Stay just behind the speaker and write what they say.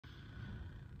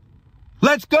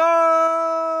Let's go,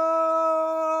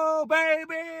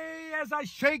 baby, as I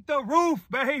shake the roof,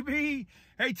 baby.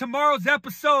 Hey, tomorrow's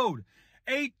episode,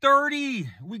 8:30.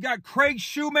 We got Craig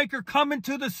Shoemaker coming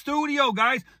to the studio,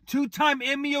 guys. Two-time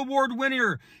Emmy Award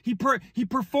winner. He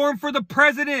performed for the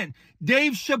president.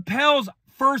 Dave Chappelle's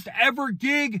first ever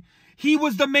gig. He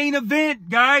was the main event,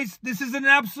 guys. This is an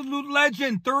absolute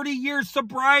legend. 30 years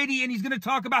sobriety, and he's going to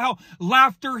talk about how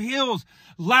laughter heals.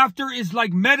 Laughter is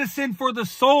like medicine for the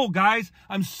soul, guys.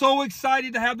 I'm so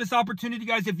excited to have this opportunity,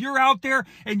 guys. If you're out there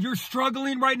and you're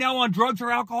struggling right now on drugs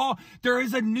or alcohol, there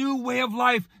is a new way of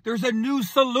life. There's a new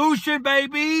solution,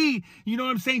 baby. You know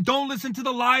what I'm saying? Don't listen to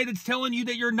the lie that's telling you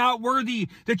that you're not worthy,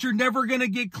 that you're never going to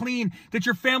get clean, that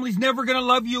your family's never going to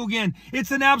love you again. It's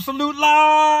an absolute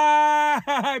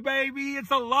lie, baby.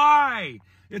 It's a lie.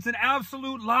 It's an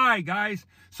absolute lie, guys.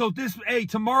 So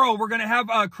tomorrow we're going to have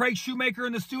Craig Shoemaker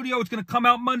in the studio. It's going to come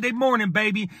out Monday morning,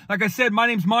 baby. Like I said, my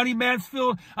name's Monty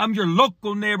Mansfield. I'm your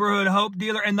local neighborhood hope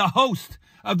dealer and the host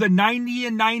of the 90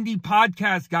 and 90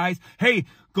 podcast, guys. Hey,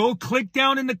 go click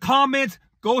down in the comments.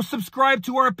 Go subscribe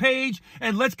to our page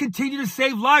and let's continue to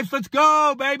save lives. Let's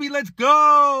go, baby. Let's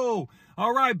go.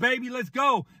 All right, baby. Let's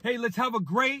go. Hey, let's have a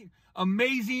great,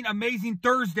 amazing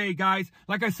Thursday, guys.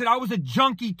 Like I said, I was a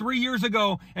junkie 3 years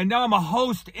ago, and now I'm a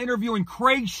host interviewing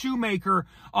Craig Shoemaker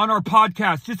on our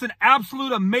podcast. Just an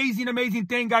absolute amazing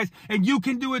thing, guys. And you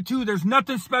can do it too. There's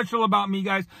nothing special about me,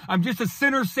 guys. I'm just a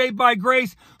sinner saved by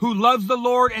grace who loves the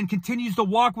Lord and continues to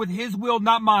walk with his will,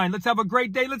 not mine. Let's have a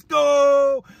great day. Let's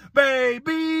go,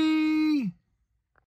 baby.